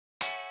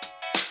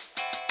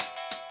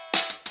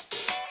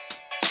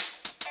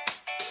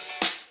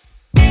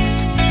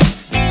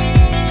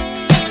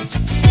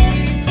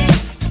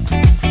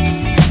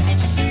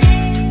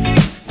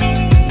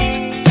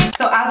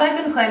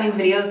finding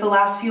videos the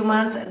last few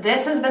months,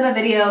 this has been the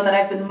video that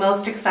I've been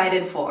most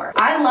excited for.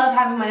 I love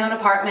having my own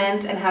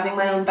apartment and having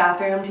my own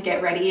bathroom to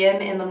get ready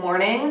in the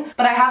morning,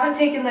 but I haven't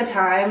taken the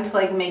time to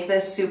like make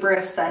this super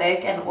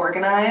aesthetic and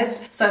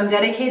organized. So I'm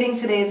dedicating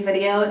today's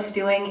video to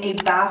doing a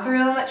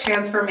bathroom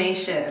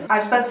transformation.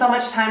 I've spent so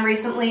much time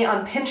recently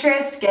on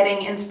Pinterest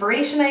getting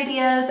inspiration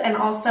ideas and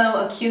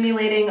also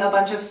accumulating a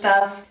bunch of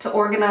stuff to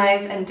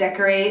organize and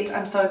decorate.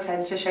 I'm so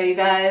excited to show you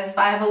guys.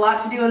 I have a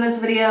lot to do in this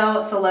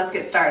video, so let's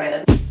get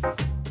started.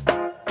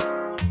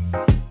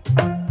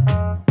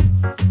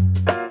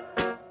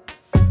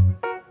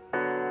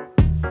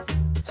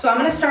 So I'm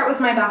gonna start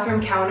with my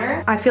bathroom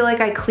counter. I feel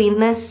like I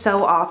clean this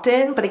so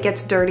often, but it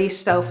gets dirty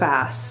so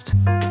fast.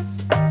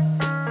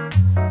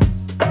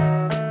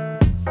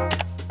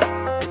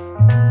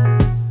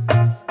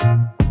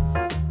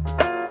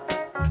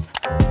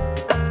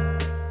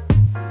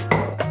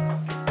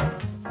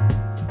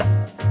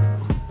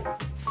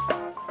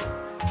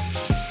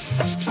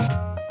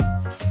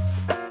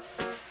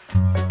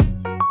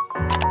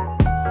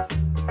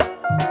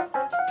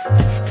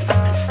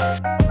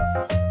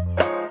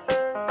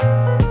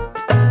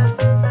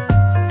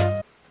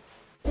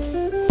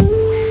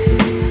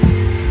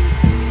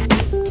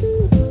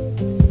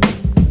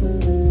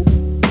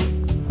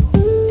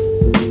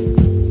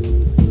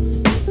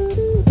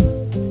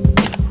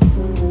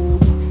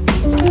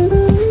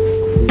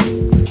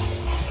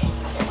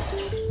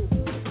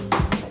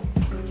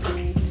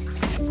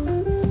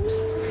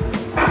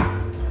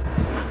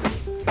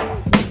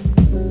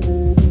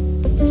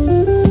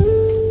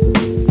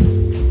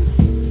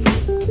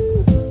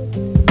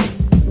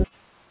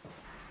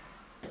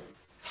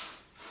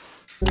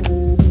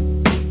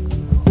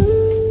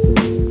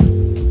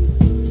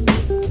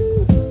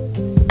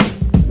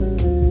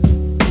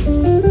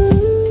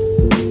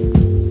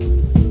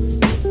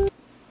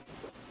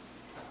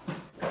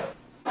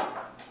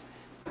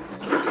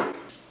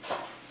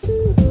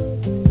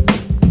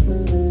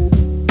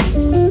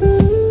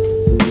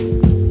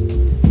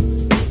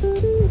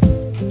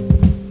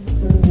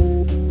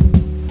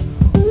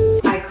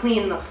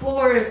 Clean the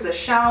floors, the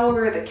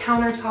shower, the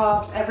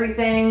countertops,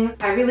 everything.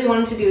 I really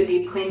wanted to do a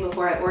deep clean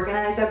before I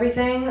organize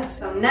everything,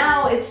 so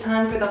now it's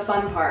time for the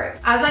fun part.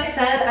 As I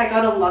said, I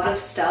got a lot of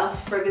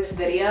stuff for this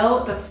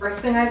video. The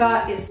first thing I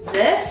got is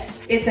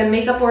this. It's a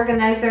makeup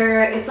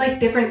organizer. It's like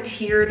different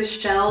tiered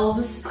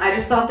shelves. I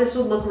just thought this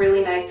would look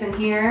really nice in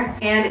here,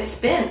 and it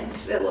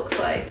spins, it looks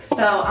like.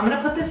 So I'm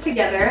gonna put this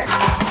together.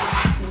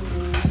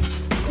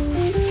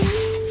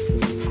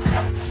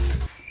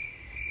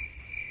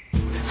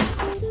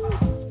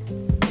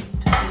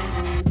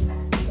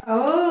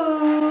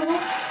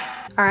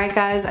 Alright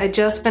guys, I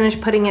just finished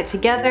putting it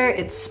together.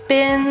 It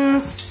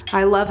spins.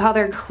 I love how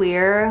they're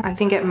clear. I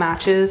think it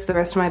matches the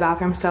rest of my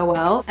bathroom so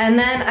well. And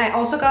then I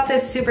also got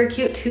this super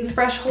cute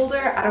toothbrush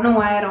holder. I don't know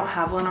why I don't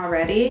have one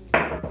already.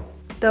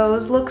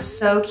 Those look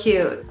so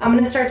cute. I'm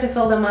gonna start to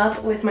fill them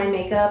up with my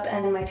makeup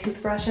and my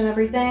toothbrush and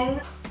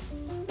everything.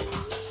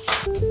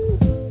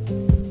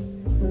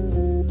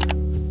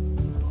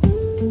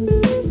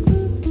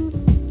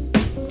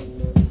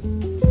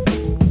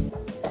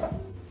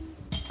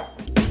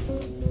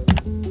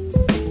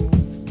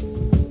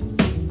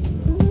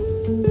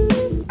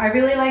 I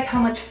really like how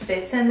much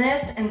fits in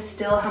this and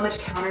still how much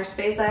counter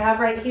space I have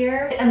right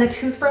here. And the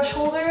toothbrush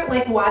holder,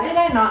 like why did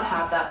I not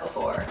have that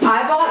before?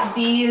 I bought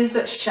these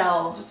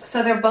shelves.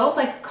 So they're both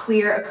like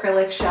clear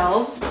acrylic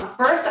shelves.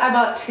 First I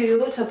bought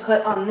two to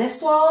put on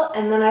this wall,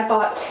 and then I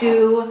bought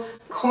two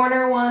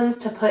corner ones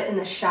to put in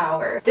the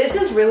shower. This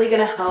is really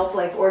gonna help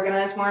like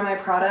organize more of my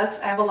products.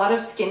 I have a lot of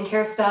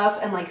skincare stuff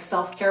and like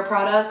self-care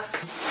products.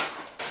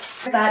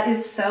 That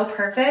is so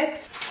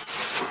perfect.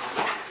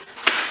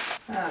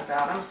 Oh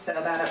god, I'm so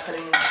bad at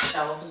putting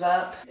shelves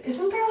up.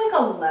 Isn't there like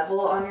a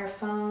level on your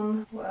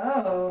phone?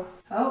 Whoa.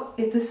 Oh,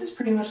 this is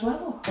pretty much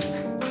level.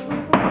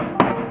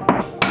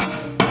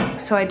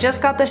 So I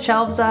just got the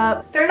shelves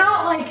up. They're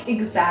not like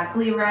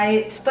exactly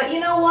right, but you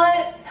know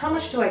what? How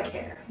much do I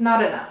care?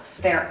 Not enough.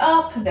 They're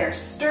up, they're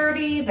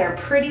sturdy, they're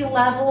pretty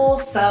level,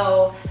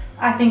 so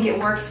I think it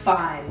works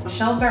fine.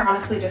 Shelves are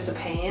honestly just a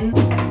pain.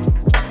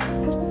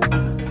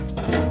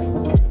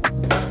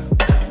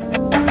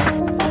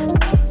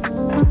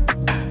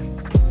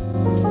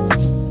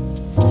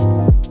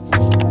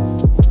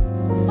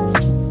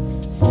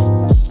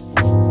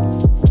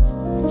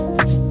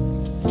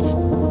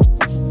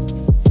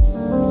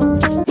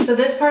 So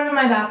this part of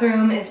my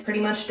bathroom is pretty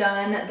much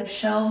done. The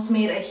shelves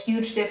made a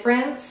huge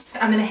difference.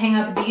 I'm gonna hang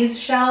up these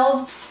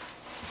shelves.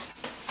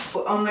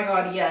 Oh my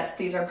god, yes,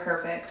 these are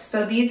perfect.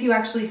 So these you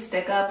actually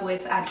stick up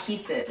with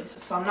adhesive,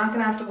 so I'm not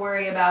gonna have to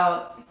worry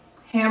about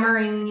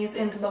hammering these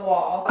into the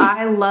wall.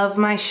 I love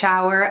my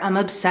shower. I'm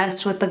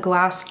obsessed with the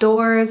glass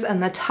doors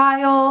and the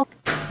tile.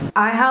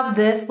 I have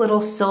this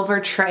little silver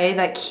tray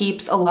that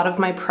keeps a lot of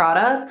my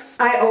products.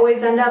 I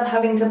always end up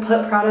having to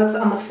put products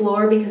on the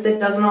floor because it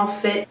doesn't all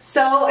fit.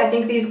 So I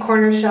think these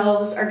corner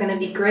shelves are gonna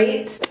be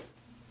great.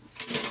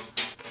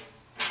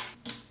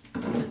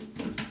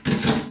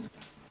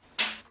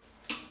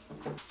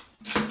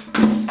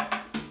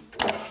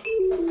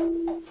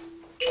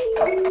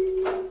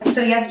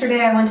 So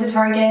yesterday I went to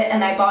Target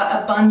and I bought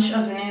a bunch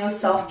of new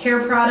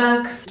self-care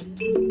products.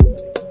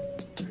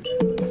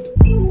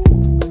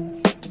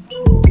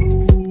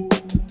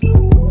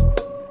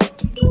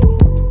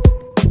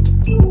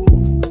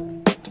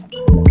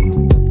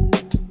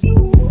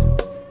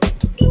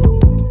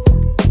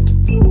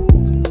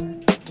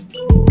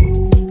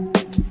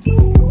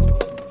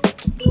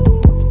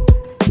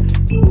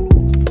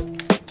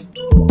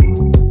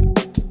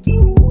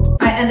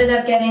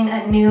 Getting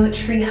a new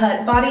Tree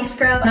Hut body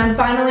scrub, and I'm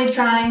finally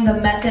trying the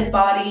Method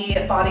body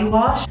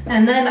wash.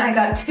 And then I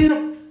got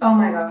oh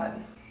my god,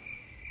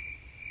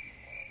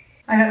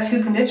 I got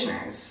 2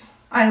 conditioners.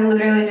 I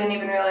literally didn't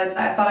even realize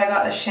that. I thought I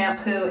got a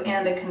shampoo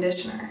and a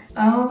conditioner.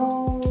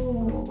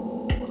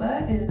 Oh,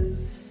 that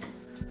is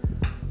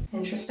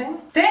interesting.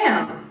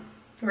 Damn,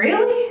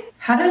 really?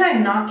 How did I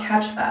not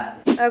catch that?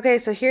 Okay,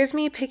 so here's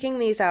me picking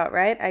these out,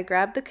 right? I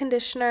grabbed the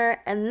conditioner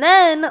and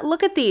then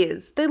look at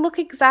these. They look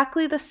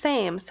exactly the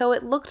same. So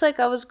it looked like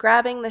I was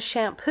grabbing the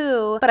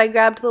shampoo, but I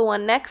grabbed the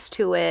one next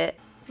to it.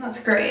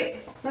 That's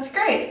great. That's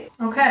great.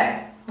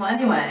 Okay. Well,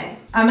 anyway,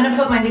 I'm gonna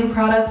put my new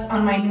products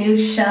on my new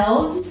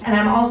shelves, and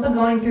I'm also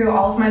going through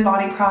all of my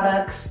body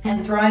products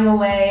and throwing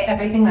away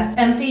everything that's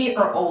empty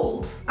or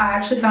old. I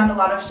actually found a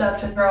lot of stuff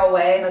to throw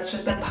away that's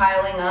just been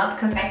piling up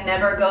because I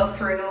never go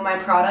through my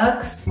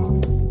products.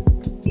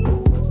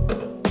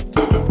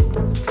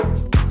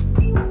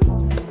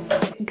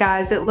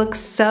 Guys, it looks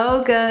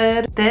so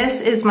good.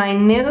 This is my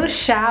new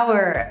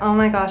shower. Oh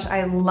my gosh,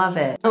 I love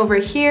it. Over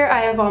here,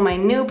 I have all my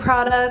new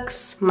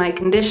products, my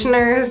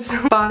conditioners,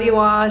 body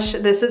wash.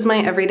 This is my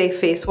everyday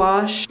face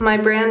wash, my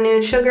brand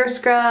new sugar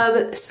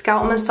scrub,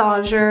 scalp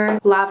massager,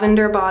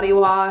 lavender body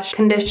wash,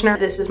 conditioner.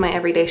 This is my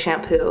everyday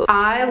shampoo.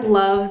 I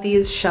love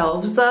these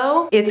shelves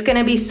though. It's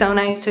gonna be so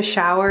nice to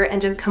shower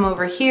and just come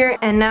over here,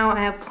 and now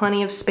I have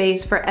plenty of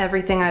space for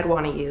everything I'd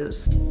wanna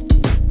use.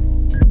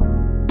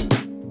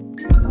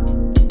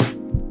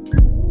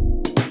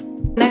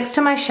 Next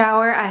to my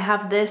shower, I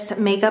have this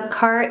makeup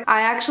cart.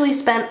 I actually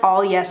spent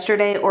all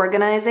yesterday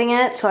organizing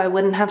it so I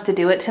wouldn't have to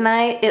do it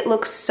tonight. It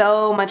looks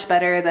so much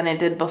better than it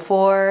did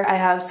before. I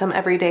have some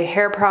everyday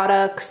hair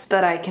products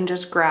that I can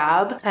just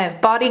grab. I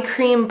have body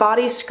cream,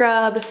 body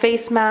scrub,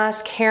 face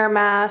mask, hair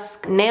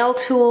mask, nail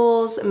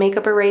tools,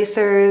 makeup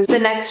erasers. The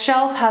next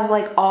shelf has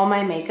like all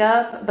my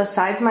makeup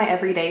besides my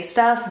everyday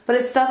stuff, but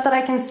it's stuff that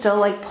I can still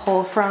like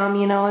pull from,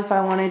 you know, if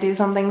I want to do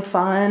something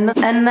fun.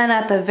 And then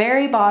at the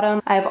very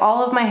bottom, I have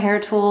all of my hair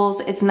tools.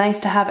 It's nice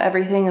to have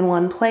everything in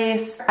one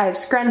place. I have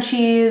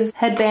scrunchies,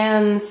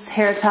 headbands,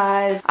 hair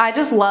ties. I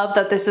just love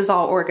that this is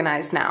all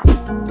organized now.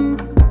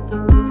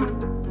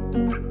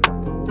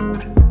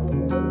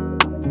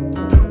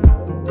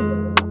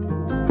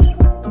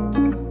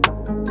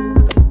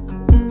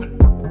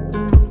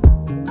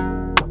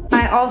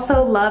 I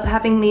also love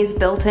having these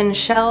built-in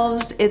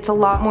shelves. It's a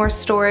lot more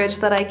storage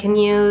that I can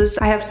use.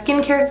 I have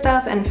skincare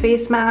stuff and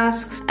face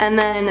masks, and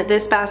then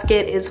this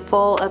basket is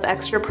full of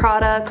extra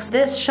products.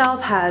 This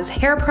shelf has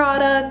hair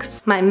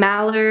products, my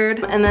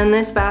mallard, and then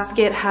this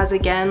basket has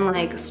again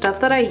like stuff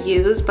that I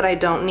use but I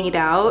don't need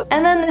out.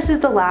 And then this is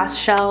the last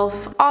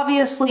shelf.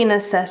 Obviously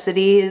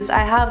necessities. I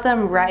have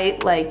them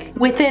right like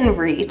within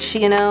reach,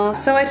 you know?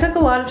 So I took a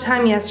lot of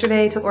time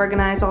yesterday to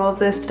organize all of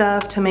this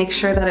stuff to make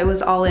sure that it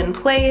was all in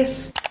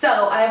place.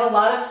 So I have a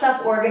lot of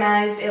stuff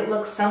organized. It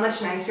looks so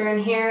much nicer in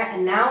here,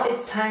 and now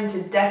it's time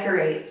to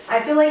decorate. I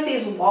feel like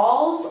these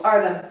walls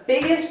are the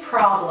biggest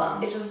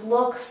problem. It just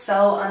looks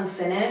so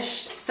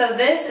unfinished. So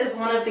this is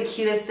one of the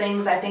cutest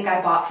things I think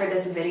I bought for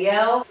this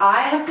video.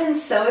 I have been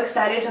so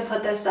excited to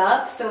put this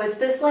up. So it's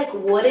this like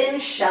wooden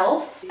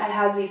shelf. It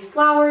has these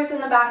flowers in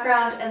the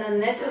background, and then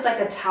this is like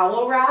a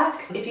towel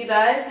rack. If you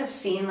guys have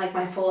seen like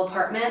my full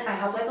apartment, I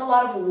have like a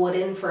lot of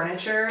wooden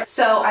furniture.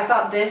 So I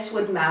thought this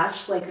would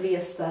match like the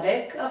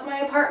aesthetic of my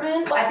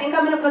apartment. I think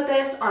I'm gonna put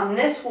this on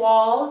this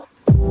wall.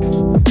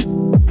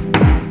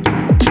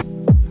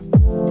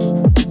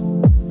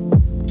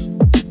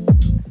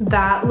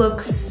 That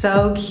looks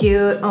so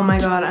cute. Oh my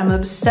god, I'm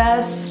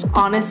obsessed.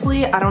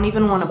 Honestly, I don't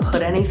even want to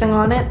put anything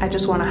on it. I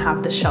just want to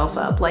have the shelf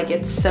up. Like,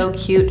 it's so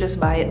cute just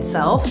by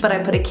itself. But I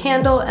put a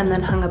candle and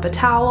then hung up a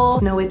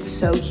towel. No, it's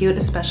so cute,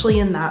 especially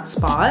in that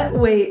spot.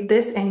 Wait,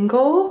 this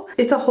angle?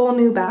 It's a whole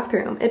new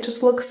bathroom. It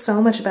just looks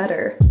so much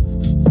better.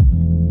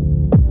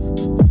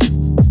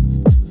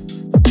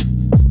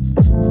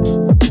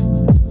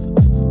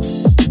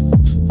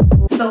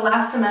 So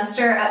last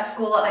semester at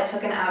school, I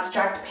took an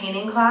abstract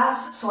painting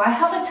class. So I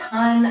have a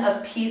ton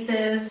of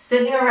pieces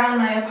sitting around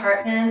my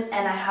apartment,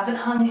 and I haven't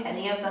hung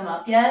any of them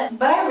up yet,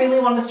 but I really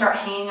want to start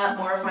hanging up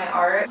more of my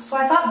art. So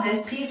I thought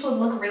this piece would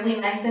look really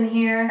nice in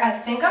here. I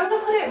think I'm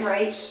gonna put it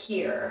right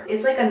here.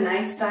 It's like a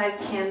nice size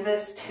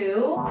canvas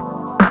too.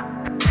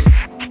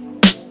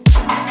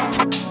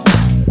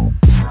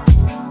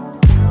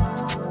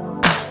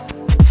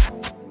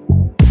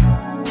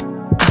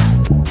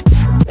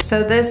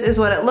 So this is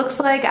what it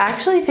looks like. I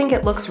actually think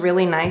it looks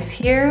really nice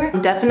here.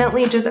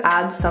 Definitely just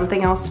adds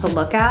something else to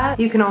look at.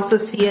 You can also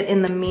see it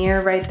in the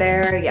mirror right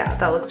there. Yeah,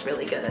 that looks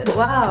really good.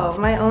 Wow,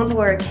 my own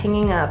work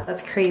hanging up.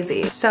 That's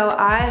crazy. So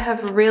I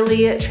have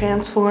really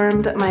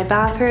transformed my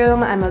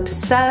bathroom. I'm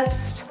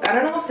obsessed. I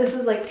don't know if this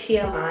is like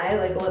TMI,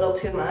 like a little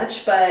too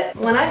much, but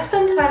when I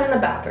spend time in the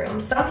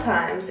bathroom,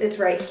 sometimes it's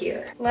right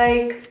here.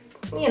 Like,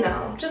 you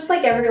know, just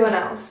like everyone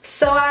else.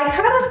 So I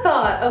kind of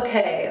thought,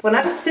 okay, when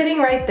I'm sitting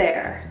right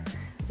there,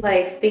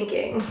 like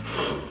thinking,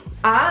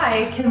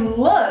 I can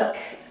look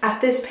at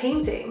this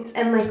painting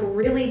and like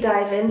really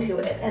dive into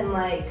it, and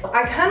like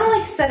I kind of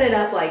like set it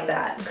up like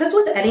that because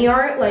with any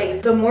art,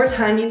 like the more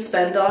time you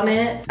spend on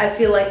it, I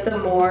feel like the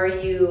more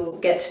you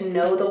get to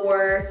know the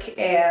work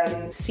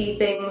and see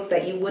things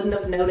that you wouldn't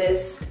have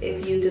noticed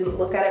if you didn't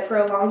look at it for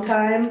a long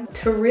time.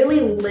 To really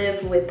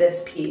live with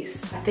this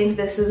piece, I think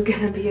this is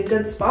gonna be a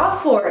good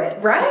spot for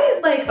it, right?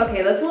 Like,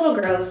 okay, that's a little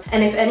gross,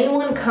 and if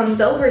anyone comes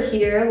over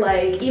here,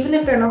 like even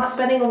if they're not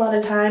spending a lot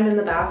of time in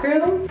the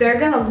bathroom, they're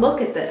gonna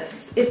look at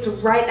this. It's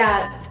right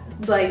at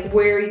like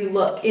where you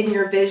look in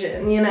your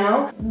vision, you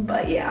know?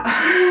 But yeah,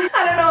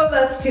 I don't know if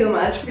that's too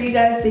much for you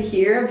guys to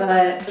hear,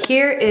 but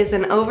here is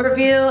an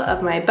overview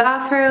of my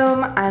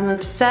bathroom. I'm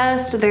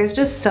obsessed. There's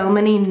just so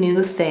many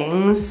new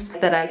things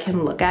that I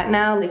can look at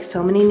now, like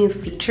so many new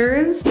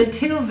features. The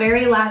two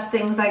very last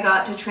things I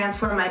got to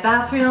transform my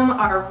bathroom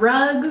are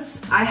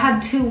rugs. I had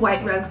 2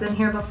 white rugs in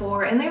here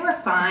before and they were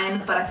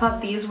fine, but I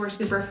thought these were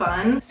super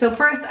fun. So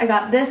first I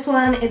got this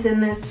one. It's in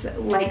this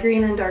light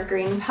green and dark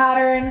green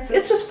pattern.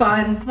 It's just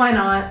fun. Why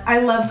not? I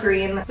love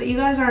green, but you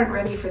guys aren't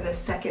ready for this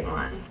second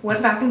one.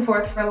 Went back and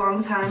forth for a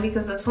long time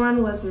because this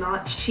one was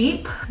not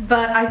cheap,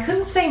 but I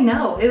couldn't say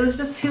no. It was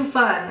just too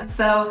fun.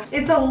 So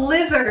it's a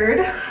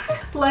lizard.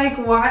 Like,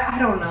 why? I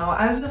don't know.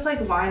 I was just like,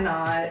 why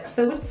not?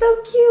 So it's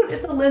so cute.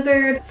 It's a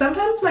lizard.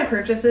 Sometimes my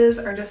purchases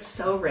are just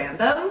so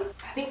random.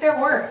 I think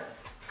they're worth.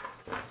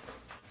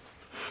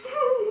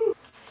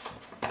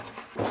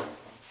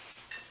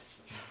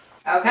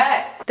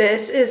 Okay.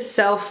 This is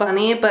so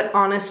funny, but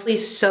honestly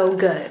so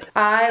good.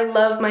 I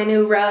love my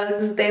new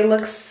rugs. They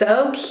look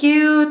so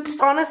cute.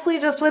 Honestly,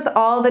 just with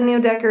all the new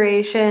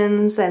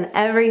decorations and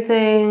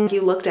everything,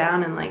 you look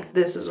down and like,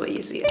 this is what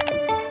you see.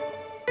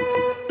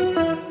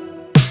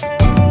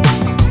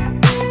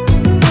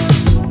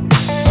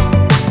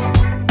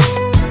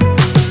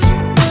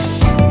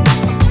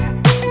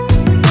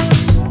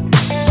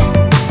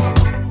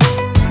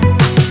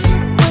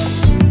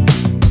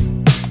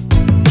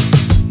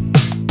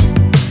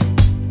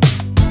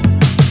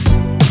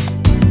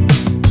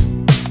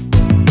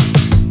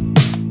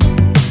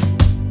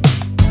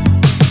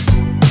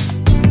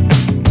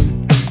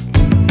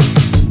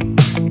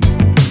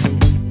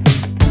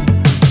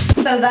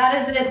 So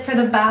that is it for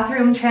the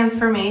bathroom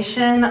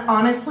transformation.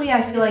 Honestly,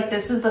 I feel like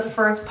this is the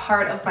first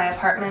part of my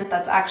apartment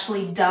that's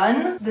actually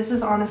done. This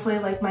is honestly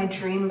like my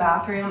dream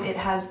bathroom. It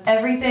has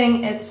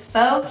everything. It's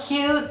so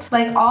cute.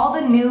 Like all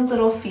the new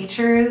little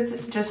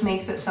features just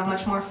makes it so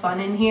much more fun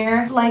in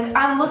here. Like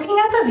I'm looking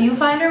at the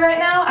viewfinder right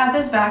now at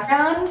this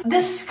background.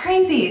 This is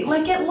crazy.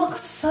 Like it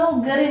looks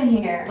so good in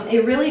here.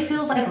 It really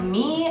feels like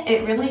me.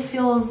 It really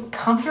feels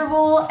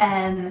comfortable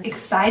and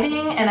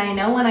exciting. And I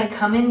know when I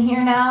come in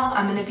here now,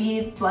 I'm gonna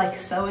be like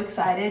so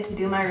excited to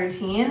do my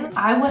routine.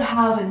 I would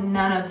have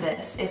none of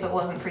this if it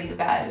wasn't for you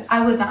guys.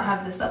 I would not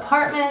have this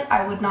apartment.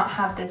 I would not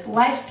have this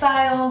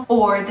lifestyle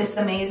or this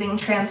amazing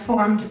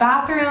transformed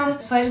bathroom.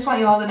 So I just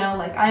want you all to know,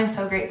 like, I am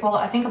so grateful.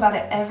 I think about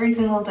it every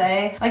single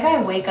day. Like I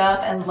wake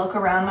up and look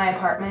around my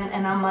apartment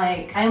and I'm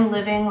like, I am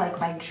living like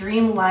my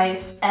dream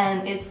life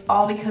and it's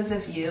all because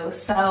of you.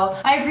 So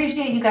I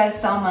appreciate you guys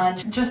so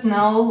much. Just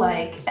know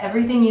like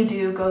everything you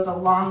do goes a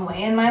long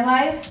way in my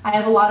life. I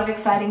have a lot of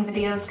exciting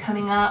videos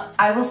coming up.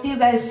 I will see you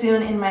guys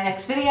soon in my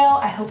next video.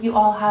 I hope you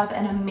all have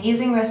an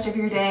amazing rest of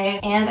your day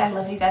and I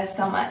love you guys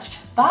so much.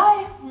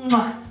 Bye!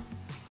 Mwah.